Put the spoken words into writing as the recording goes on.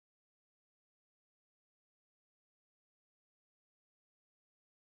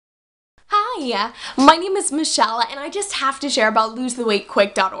Hi, my name is Michelle, and I just have to share about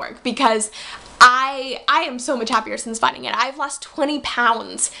losetheweightquick.org because I am so much happier since finding it. I've lost 20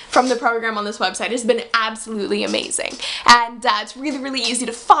 pounds from the program on this website. It's been absolutely amazing. And it's really, really easy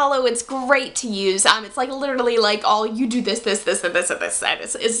to follow. It's great to use. It's like literally like all you do this, and this, and this. And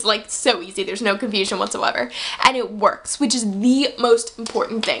it's like so easy. There's no confusion whatsoever. And it works, which is the most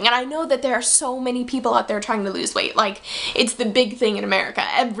important thing. And I know that there are so many people out there trying to lose weight. Like, it's the big thing in America.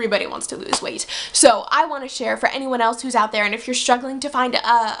 Everybody wants to lose weight. So I want to share for anyone else who's out there, and if you're struggling to find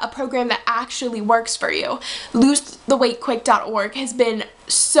a program that actually works for you, losetheweightquick.org has been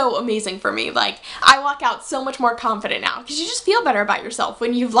so amazing for me. Like, I walk out so much more confident now because you just feel better about yourself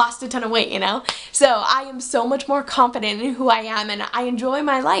when you've lost a ton of weight, you know? So I am so much more confident in who I am, and I enjoy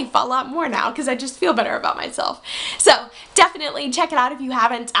my life a lot more now because I just feel better about myself. So definitely check it out if you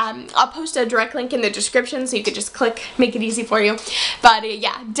haven't. I'll post a direct link in the description so you could just click, make it easy for you. But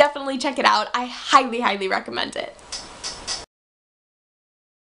yeah, definitely check it out. I highly, highly recommend it.